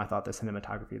table. And I thought the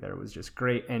cinematography there was just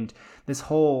great. And this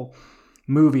whole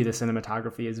movie, the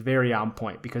cinematography is very on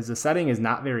point because the setting is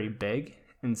not very big.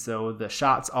 And so the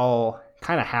shots all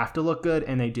kind of have to look good,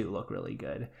 and they do look really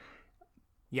good.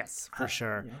 Yes, for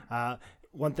sure. Yeah.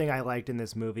 One thing I liked in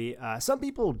this movie, some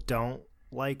people don't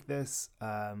like this,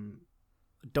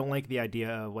 don't like the idea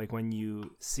of like when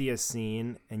you see a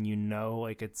scene and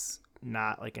like it's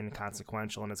not like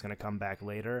inconsequential and it's going to come back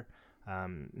later.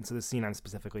 And so the scene I'm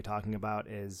specifically talking about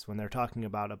is when they're talking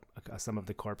about some of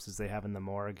the corpses they have in the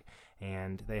morgue,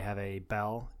 and they have a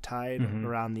bell tied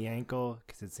around the ankle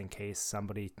because it's in case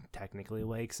somebody technically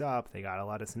wakes up. They got to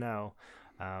let us know.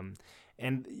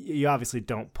 And you obviously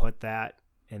don't put that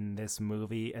in this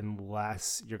movie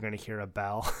unless you're going to hear a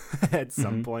bell at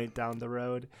some point down the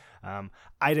road.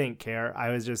 I didn't care. I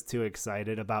was just too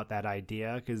excited about that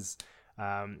idea because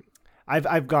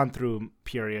I've gone through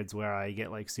periods where I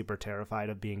get like super terrified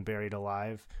of being buried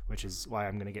alive, which is why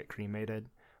I'm going to get cremated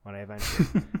when I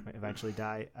eventually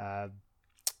die.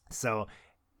 So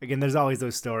again, there's always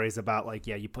those stories about like,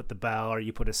 you put the bell or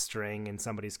you put a string in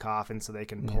somebody's coffin so they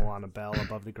can pull on a bell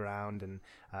above the ground. And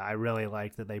I really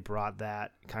liked that they brought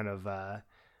that kind of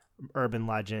urban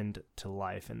legend to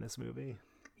life in this movie.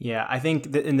 Yeah, I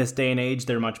think that in this day and age,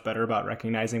 they're much better about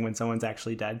recognizing when someone's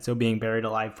actually dead. So being buried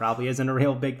alive probably isn't a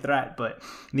real big threat. But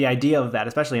the idea of that,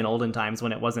 especially in olden times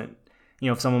when it wasn't,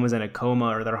 if someone was in a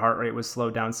coma or their heart rate was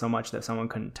slowed down so much that someone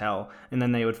couldn't tell, and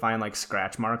then they would find like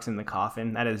scratch marks in the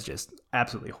coffin, that is just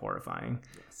absolutely horrifying.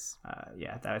 Yes.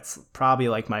 Yeah, that's probably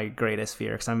like my greatest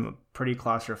fear because I'm pretty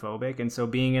claustrophobic. And so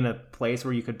being in a place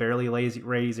where you could barely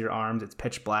raise your arms, it's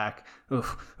pitch black.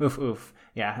 Oof, oof, oof.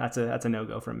 Yeah, that's a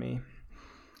no-go from me.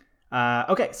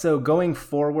 Okay, so going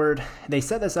forward, they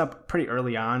set this up pretty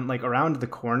early on, like around the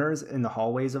corners in the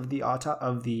hallways of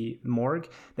the morgue.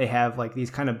 They have like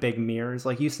these kind of big mirrors,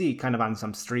 like you see kind of on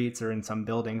some streets or in some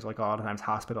buildings, like a lot of times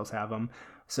hospitals have them.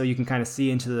 So you can kind of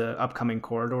see into the upcoming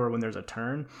corridor when there's a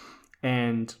turn.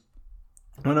 And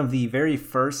one of the very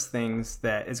first things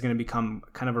that is going to become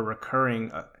kind of a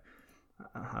recurring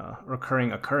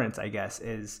occurrence, I guess,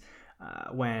 is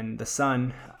when the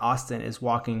son, Austin, is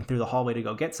walking through the hallway to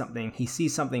go get something, he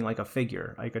sees something like a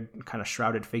figure, like a kind of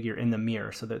shrouded figure in the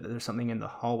mirror. So that there's something in the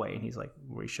hallway, and he's like,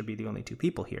 we should be the only two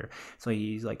people here. So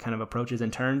he's like kind of approaches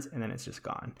and turns, and then it's just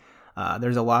gone.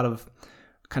 There's a lot of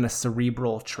kind of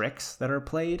cerebral tricks that are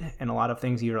played, and a lot of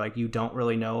things you don't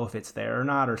really know if it's there or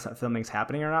not, or something's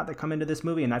happening or not, that come into this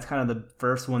movie. And that's kind of the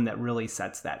first one that really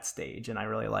sets that stage. And I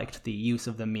really liked the use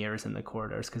of the mirrors in the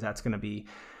corridors, because that's going to be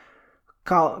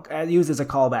used as a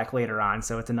callback later on,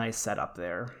 so it's a nice setup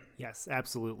there. Yes,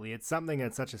 absolutely. It's something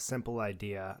that's such a simple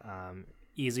idea,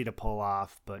 easy to pull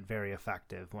off, but very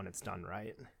effective when it's done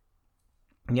right.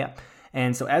 Yeah,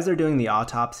 and so as they're doing the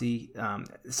autopsy,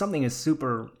 something is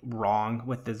super wrong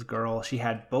with this girl. She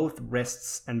had both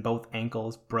wrists and both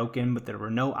ankles broken, but there were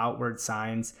no outward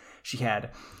signs. She had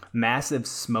massive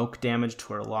smoke damage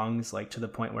to her lungs, like to the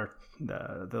point where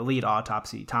the lead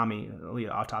autopsy, Tommy, the lead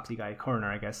autopsy guy,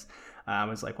 coroner, I guess,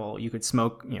 was like, well, you could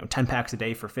smoke 10 packs a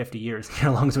day for 50 years.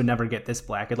 Your lungs would never get this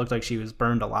black. It looked like she was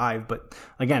burned alive, but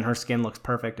again, her skin looks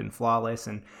perfect and flawless.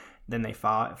 And then they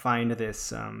find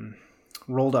this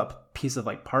rolled up piece of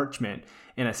like parchment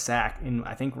in a sack,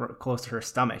 I think close to her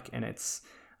stomach, and it's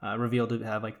revealed to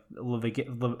have like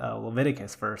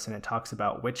Leviticus verse, and it talks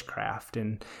about witchcraft.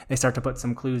 And they start to put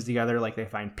some clues together, like they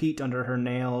find peat under her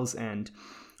nails, and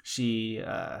she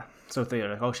so they're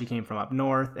like, oh, she came from up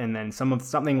north, and then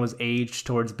something was aged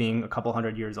towards being a couple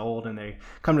hundred years old, and they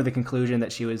come to the conclusion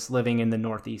that she was living in the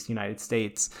Northeast United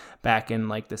States back in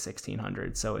like the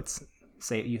 1600s.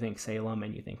 So you think Salem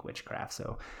and you think witchcraft.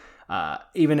 So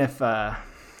even if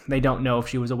they don't know if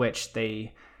she was a witch,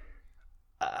 they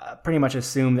pretty much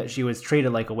assume that she was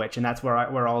treated like a witch, and that's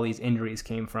where all these injuries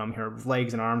came from. Her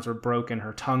legs and arms were broken,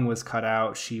 her tongue was cut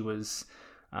out. She was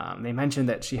they mentioned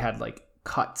that she had like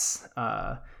cuts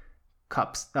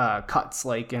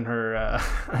like in her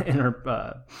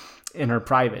in her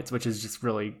privates, which is just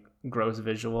really gross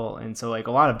visual. And so like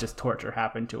a lot of just torture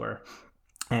happened to her.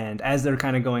 And as they're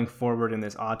kind of going forward in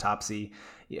this autopsy,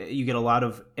 you get a lot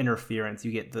of interference.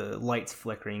 You get the lights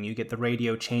flickering. You get the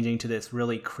radio changing to this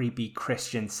really creepy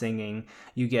Christian singing.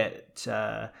 You get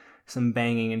some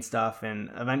banging and stuff. And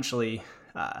eventually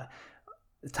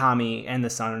Tommy and the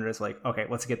son are just like, okay,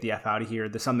 let's get the F out of here.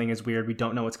 Something is weird. We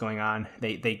don't know what's going on.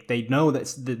 They know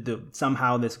that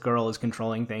somehow this girl is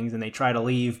controlling things, and they try to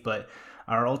leave, but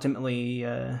are ultimately,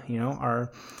 our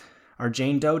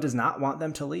Jane Doe does not want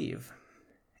them to leave,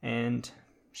 and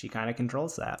she kind of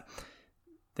controls that.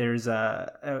 There's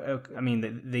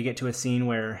they get to a scene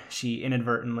where she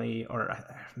inadvertently or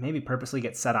maybe purposely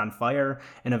gets set on fire,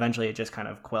 and eventually it just kind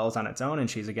of quells on its own, and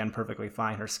she's again perfectly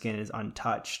fine. Her skin is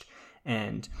untouched.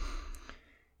 And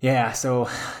yeah, so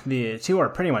the two are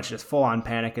pretty much just full on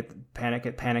panic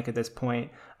at this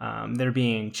point. They're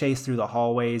being chased through the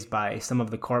hallways by some of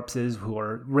the corpses who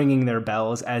are ringing their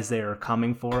bells as they're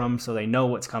coming for them, so they know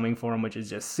what's coming for them, which is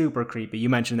just super creepy. You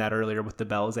mentioned that earlier with the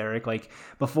bells, Eric. Like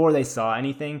before they saw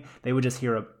anything, they would just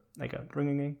hear a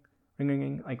ring,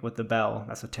 like with the bell.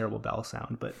 That's a terrible bell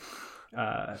sound, but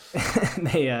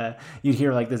you'd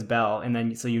hear like this bell, and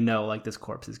then so like this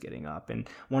corpse is getting up, and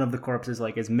one of the corpses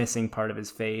like is missing part of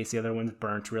his face, the other one's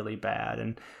burnt really bad,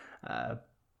 and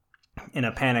in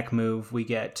a panic move we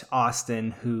get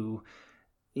Austin, who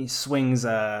he swings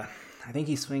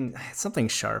something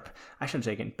sharp. I should have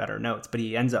taken better notes, but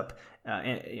he ends up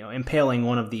impaling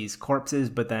one of these corpses,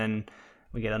 but then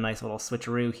we get a nice little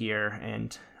switcheroo here,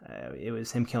 and it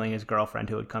was him killing his girlfriend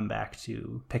who had come back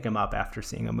to pick him up after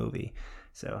seeing a movie.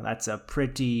 So that's a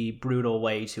pretty brutal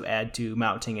way to add to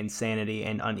mounting insanity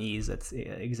and unease that's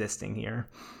existing here.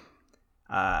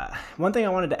 One thing I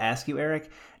wanted to ask you, Eric.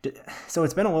 So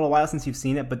it's been a little while since you've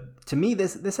seen it, but to me,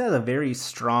 this has a very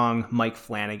strong Mike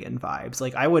Flanagan vibes.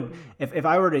 Like I would, if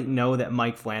I were to know that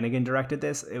Mike Flanagan directed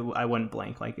this, I wouldn't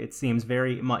blink. Like it seems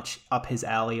very much up his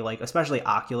alley. Like especially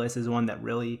Oculus is one that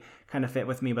really kind of fit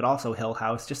with me, but also Hill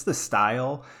House. Just the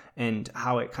style and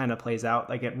how it kind of plays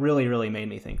out. Like it really, really made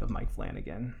me think of Mike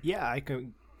Flanagan. Yeah, I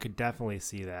could definitely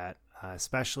see that.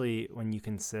 Especially when you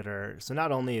consider, so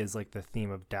not only is like the theme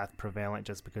of death prevalent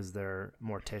just because they're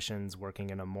morticians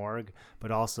working in a morgue, but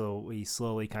also we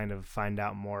slowly kind of find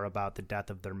out more about the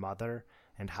death of their mother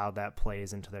and how that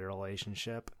plays into their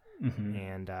relationship. Mm-hmm.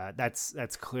 And that's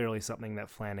clearly something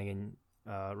that Flanagan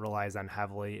relies on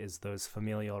heavily, is those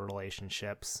familial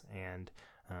relationships. And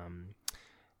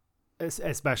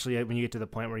especially when you get to the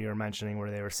point where you were mentioning where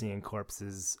they were seeing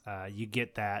corpses, you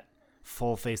get that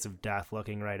full face of death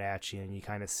looking right at you, and you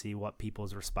kind of see what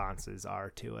people's responses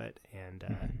are to it. And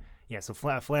so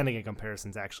Flanagan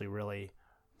comparison's actually really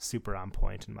super on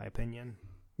point in my opinion.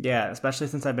 Yeah, especially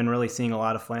since I've been really seeing a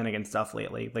lot of Flanagan stuff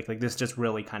lately. Like this just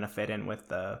really kind of fit in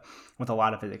with a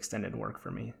lot of his extended work for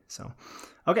me. So,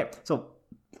 okay, so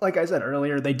like I said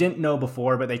earlier, they didn't know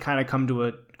before, but they kind of come to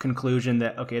a conclusion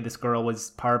that, okay, this girl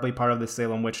was probably part of the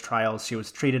Salem witch trials. She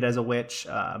was treated as a witch.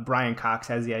 Brian Cox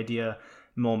has the idea,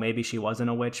 well, maybe she wasn't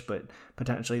a witch, but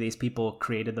potentially these people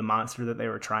created the monster that they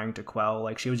were trying to quell.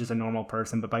 Like she was just a normal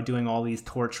person, but by doing all these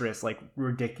torturous, like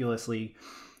ridiculously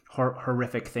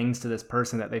horrific things to this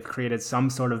person, that they've created some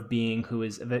sort of being who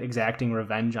is exacting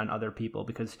revenge on other people,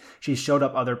 because she's showed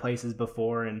up other places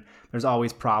before and there's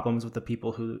always problems with the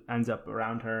people who ends up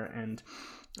around her. And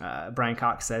Brian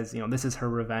Cox says, this is her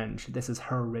revenge. This is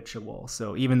her ritual.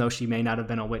 So even though she may not have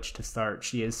been a witch to start,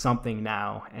 she is something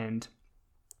now. And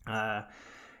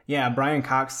Brian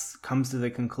Cox comes to the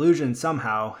conclusion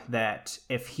somehow that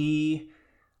if he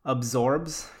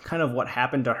absorbs kind of what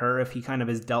happened to her, if he kind of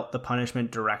is dealt the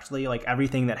punishment directly, like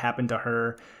everything that happened to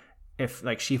her, if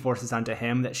like she forces onto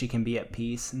him, that she can be at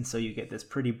peace. And so you get this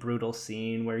pretty brutal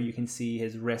scene where you can see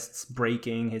his wrists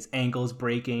breaking, his ankles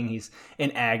breaking, he's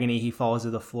in agony, he falls to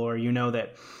the floor.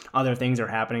 That other things are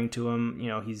happening to him.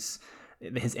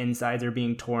 His insides are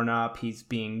being torn up, he's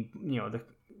being,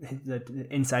 the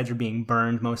insides are being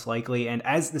burned most likely. And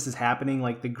as this is happening,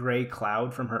 like the gray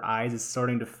cloud from her eyes is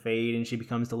starting to fade and she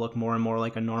becomes to look more and more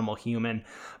like a normal human.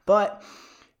 But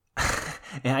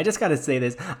and I just got to say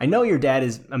this, I know your dad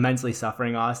is immensely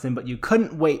suffering, Austin, but you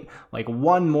couldn't wait like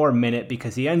one more minute,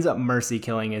 because he ends up mercy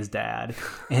killing his dad,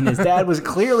 and his dad was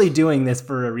clearly doing this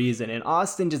for a reason, and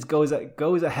Austin just goes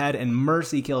ahead and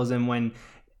mercy kills him when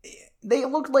they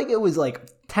looked like it was like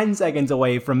 10 seconds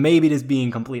away from maybe just being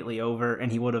completely over,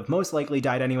 and he would have most likely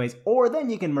died anyways. Or then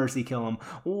you can mercy kill him.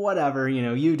 Whatever,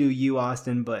 you do you,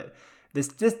 Austin. But this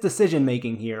decision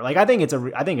making here, like I think it's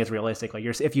realistic. Like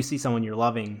if you see someone you're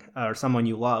loving or someone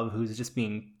you love who's just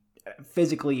being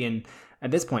physically and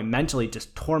at this point mentally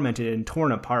just tormented and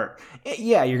torn apart,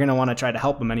 yeah, you're gonna want to try to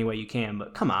help them any way you can.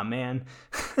 But come on, man,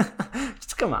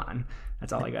 just come on.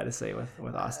 That's all I got to say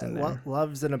with Austin there.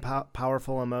 Love's a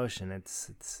powerful emotion.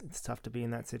 It's tough to be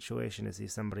in that situation, to see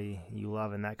somebody you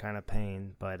love in that kind of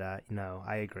pain. But no,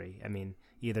 I agree. I mean,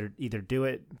 either do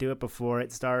it before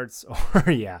it starts, or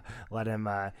let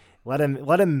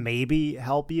him maybe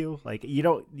help you. Like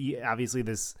obviously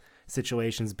this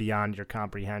situation's beyond your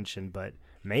comprehension, but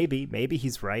maybe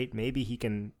he's right. Maybe he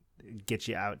can get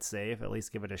you out safe. At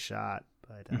least give it a shot.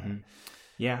 But.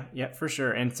 Yeah, for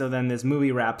sure. And so then this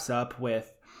movie wraps up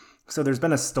with, so there's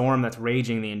been a storm that's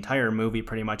raging the entire movie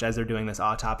pretty much as they're doing this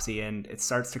autopsy, and it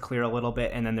starts to clear a little bit,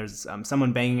 and then there's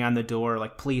someone banging on the door,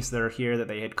 like police that are here that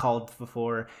they had called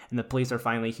before, and the police are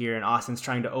finally here, and Austin's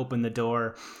trying to open the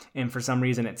door, and for some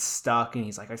reason it's stuck, and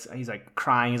he's like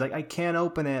crying, he's like, I can't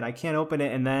open it,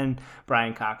 and then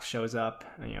Brian Cox shows up,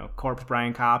 corpse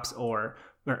Brian Cox, or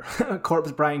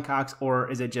corpse Brian Cox,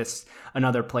 or is it just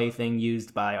another plaything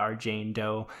used by our Jane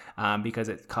Doe, because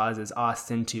it causes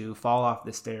Austin to fall off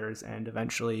the stairs, and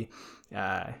eventually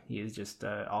he is just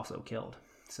also killed.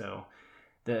 So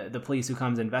the police who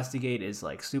comes investigate is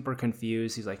like super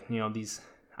confused. He's like,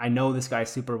 I know this guy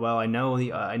super well. I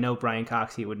know Brian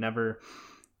Cox. He would never,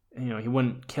 he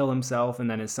wouldn't kill himself, and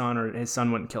then his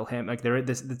son wouldn't kill him. Like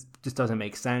this just doesn't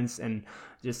make sense, and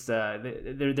just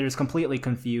they're completely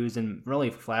confused and really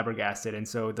flabbergasted. And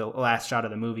so the last shot of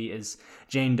the movie is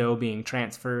Jane Doe being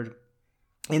transferred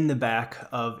in the back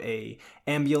of a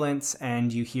ambulance,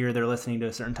 and you hear they're listening to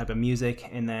a certain type of music,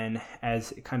 and then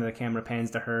as kind of the camera pans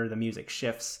to her, the music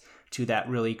shifts to that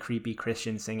really creepy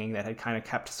Christian singing that had kind of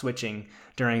kept switching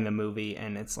during the movie,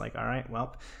 and it's like, all right,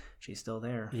 well, she's still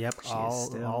there. Yep,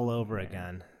 all over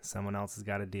again. Someone else has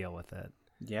got to deal with it.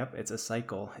 Yep, it's a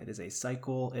cycle. It is a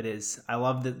cycle. It is. I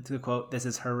love the quote. This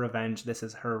is her revenge. This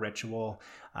is her ritual.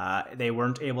 They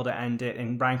weren't able to end it,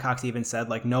 and Brian Cox even said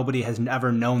like nobody has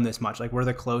ever known this much. Like we're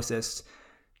the closest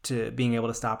to being able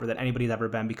to stop her that anybody's ever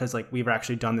been, because like we've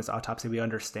actually done this autopsy. We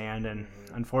understand, and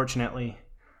unfortunately,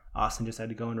 Austin just had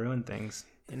to go and ruin things.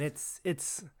 And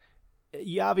it's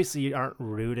you obviously aren't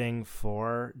rooting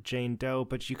for Jane Doe,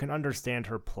 but you can understand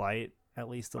her plight. At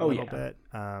least a little bit.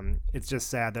 It's just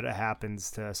sad that it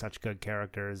happens to such good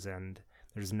characters, and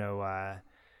there's no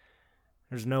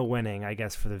winning, I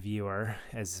guess, for the viewer,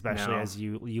 especially as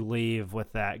you leave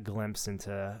with that glimpse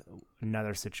into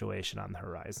another situation on the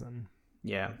horizon.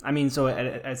 Yeah, I mean, so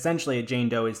essentially, Jane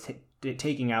Doe is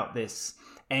taking out this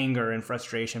anger and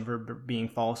frustration for being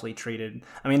falsely treated.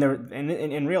 I mean, there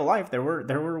in real life there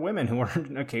were women who were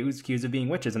accused of being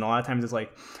witches, and a lot of times it's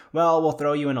like, well, we'll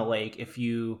throw you in a lake if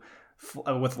you.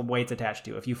 With weights attached to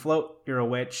you. If you float, you're a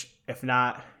witch. If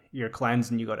not, you're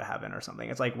cleansed and you go to heaven or something.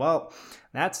 It's like, well,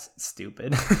 that's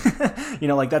stupid.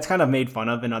 Like that's kind of made fun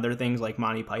of in other things like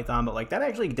Monty Python, but like that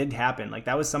actually did happen. Like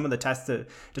that was some of the tests to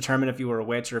determine if you were a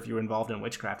witch or if you were involved in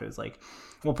witchcraft. It was like,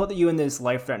 we'll put you in this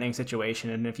life-threatening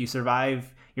situation, and if you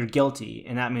survive, you're guilty,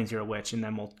 and that means you're a witch, and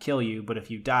then we'll kill you. But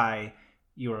if you die,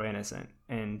 you are innocent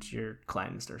and you're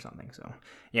cleansed or something. So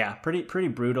yeah, pretty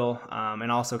brutal.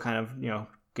 And also kind of,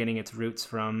 getting its roots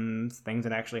from things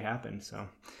that actually happened. So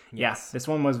yes, this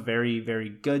one was very, very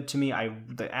good to me.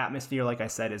 The atmosphere, like I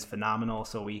said, is phenomenal.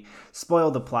 So we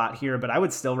spoiled the plot here, but I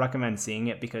would still recommend seeing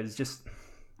it because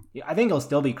I think you'll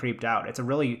still be creeped out. It's a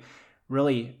really,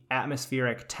 really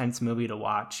atmospheric, tense movie to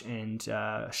watch, and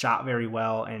shot very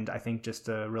well. And I think just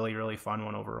a really, really fun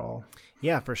one overall.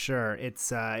 Yeah, for sure.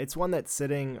 It's one that's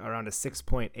sitting around a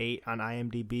 6.8 on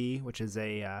IMDb, which is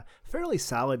a fairly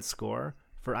solid score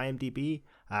for IMDb.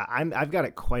 I've got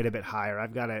it quite a bit higher.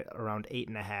 I've got it around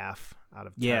 8.5 out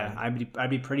of 10. Yeah, I'd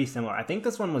be pretty similar. I think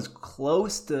this one was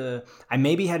close to. I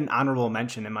maybe had an honorable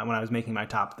mention when I was making my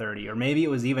top 30, or maybe it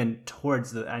was even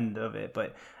towards the end of it.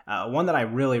 But one that I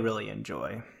really, really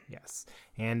enjoy. Yes,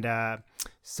 and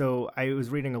so I was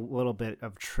reading a little bit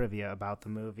of trivia about the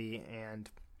movie,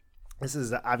 and this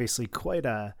is obviously quite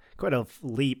a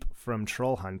leap from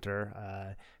Troll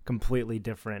Hunter. Completely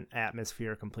different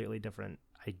atmosphere, completely different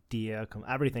idea.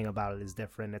 Everything about it is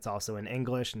different. It's also in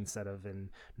English instead of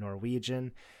in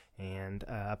Norwegian, and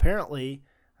apparently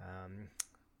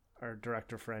our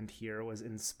director friend here was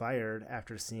inspired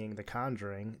after seeing The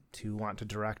Conjuring to want to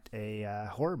direct a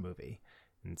horror movie.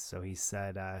 And so he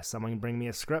said, someone bring me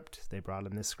a script. They brought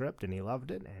him this script and he loved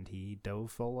it, and he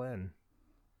dove full in.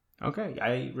 Okay,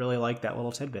 I really like that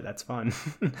little tidbit. That's fun.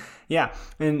 Yeah,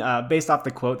 and based off the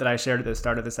quote that I shared at the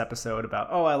start of this episode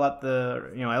about, I let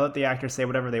the actors say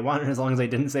whatever they wanted as long as they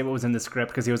didn't say what was in the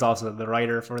script, because he was also the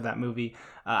writer for that movie.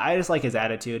 I just like his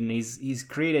attitude, and he's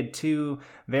created two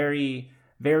very,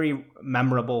 very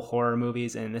memorable horror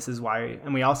movies, and this is why.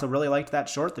 And we also really liked that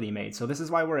short that he made, so this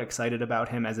is why we're excited about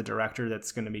him as a director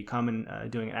that's going to be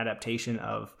doing an adaptation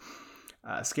of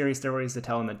Scary Stories to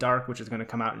Tell in the Dark, which is going to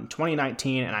come out in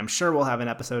 2019, and I'm sure we'll have an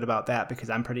episode about that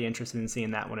because I'm pretty interested in seeing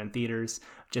that one in theaters,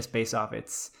 just based off the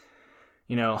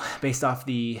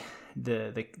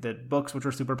books, which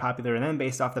were super popular, and then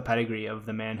based off the pedigree of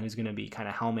the man who's going to be kind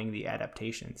of helming the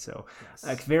adaptation. So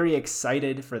yes. Very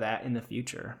excited for that in the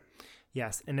future.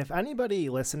 Yes, and if anybody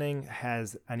listening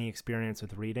has any experience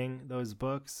with reading those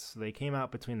books, they came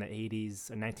out between the 80s,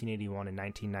 1981 and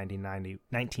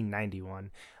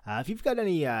 1991. If you've got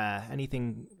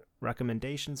anything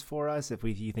recommendations for us, if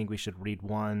you think we should read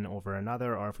one over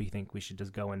another, or if we think we should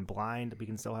just go in blind, we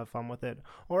can still have fun with it,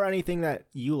 or anything that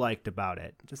you liked about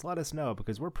it, just let us know,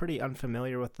 because we're pretty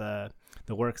unfamiliar with the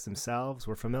works themselves.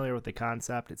 We're familiar with the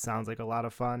concept. It sounds like a lot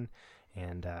of fun.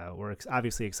 And we're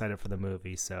obviously excited for the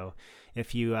movie. So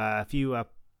if you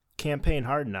campaign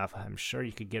hard enough, I'm sure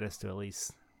you could get us to at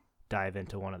least dive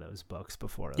into one of those books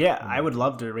before. Yeah, I would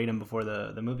love to read them before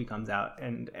the movie comes out.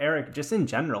 And Eric, just in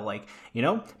general,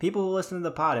 people who listen to the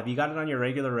pod, if you got it on your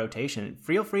regular rotation,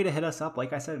 feel free to hit us up.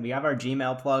 Like I said, we have our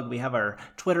Gmail plug, we have our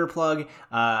Twitter plug.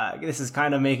 This is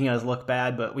kind of making us look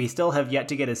bad, but we still have yet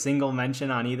to get a single mention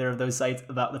on either of those sites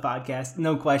about the podcast.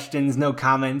 No questions, no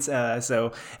comments.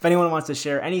 So if anyone wants to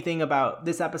share anything about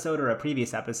this episode or a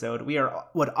previous episode,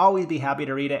 would always be happy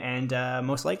to read it, and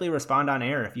most likely respond on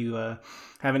air if you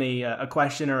have a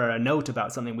question or a note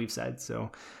about something we've said. So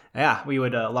yeah, we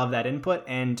would love that input,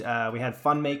 and we had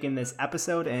fun making this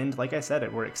episode, and like I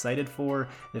said, we're excited for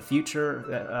the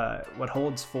future, what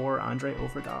holds for Andre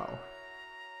Øvredal.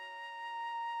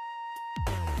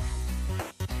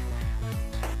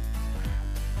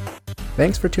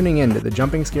 Thanks for tuning in to the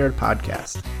Jumping Scared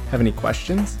podcast. Have any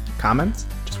questions, comments?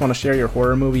 Just want to share your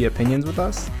horror movie opinions with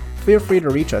us? Feel free to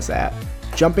reach us at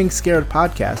Jumping Scared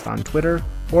Podcast on Twitter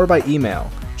or by email,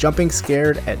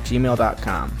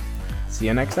 jumpingscared@gmail.com. See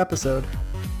you next episode.